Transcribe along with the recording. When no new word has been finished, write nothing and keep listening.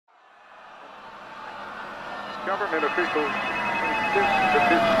Government officials insist that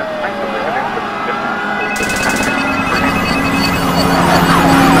this an isolated incident.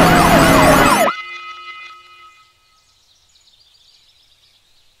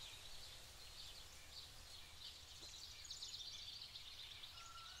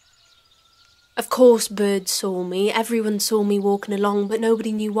 Of course birds saw me, everyone saw me walking along, but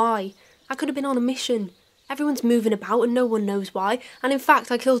nobody knew why. I could have been on a mission. Everyone's moving about and no one knows why, and in fact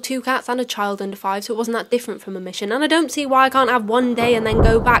I killed 2 cats and a child under 5, so it wasn't that different from a mission, and I don't see why I can't have one day and then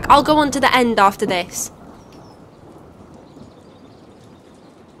go back. I'll go on to the end after this.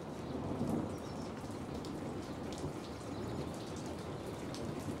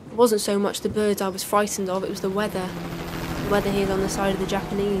 It wasn't so much the birds I was frightened of, it was the weather. The weather here on the side of the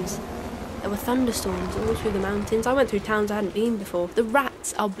Japanese. There were thunderstorms all through the mountains. I went through towns I hadn't been before. The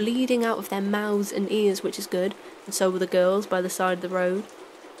rats are bleeding out of their mouths and ears, which is good, and so were the girls by the side of the road.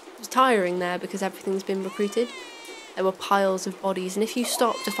 It was tiring there because everything's been recruited. There were piles of bodies, and if you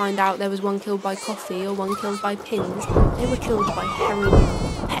stopped to find out there was one killed by coffee or one killed by pins, they were killed by heroin,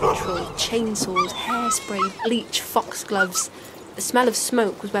 petrol, chainsaws, hairspray, bleach, foxgloves. The smell of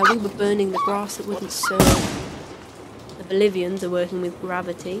smoke was where we were burning the grass that wouldn't serve. The Bolivians are working with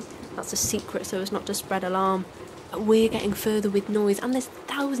gravity. That's a secret so as not to spread alarm. But we're getting further with noise, and there's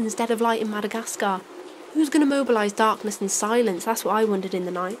thousands dead of light in Madagascar. Who's going to mobilise darkness and silence? That's what I wondered in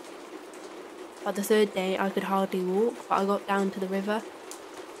the night. By the 3rd day I could hardly walk, but I got down to the river.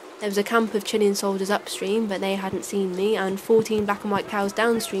 There was a camp of Chilean soldiers upstream, but they hadn't seen me, and 14 black and white cows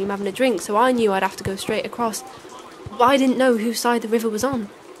downstream having a drink, so I knew I'd have to go straight across. But I didn't know whose side the river was on.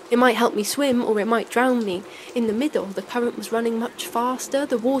 It might help me swim, or it might drown me. In the middle, the current was running much faster,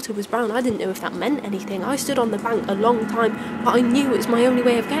 the water was brown. I didn't know if that meant anything. I stood on the bank a long time, but I knew it was my only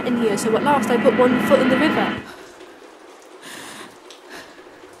way of getting here, so at last I put one foot in the river.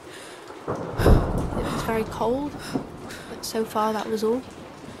 It was very cold, but so far that was all.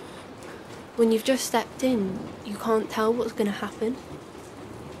 When you've just stepped in, you can't tell what's going to happen.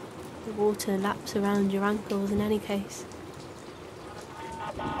 The water laps around your ankles in any case.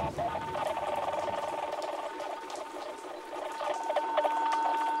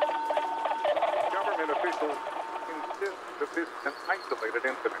 Government officials insist that this an isolated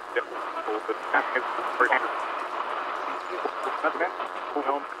incident.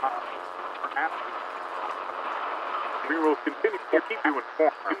 We will continue to keep you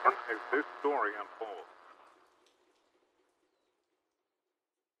informed as this story unfolds.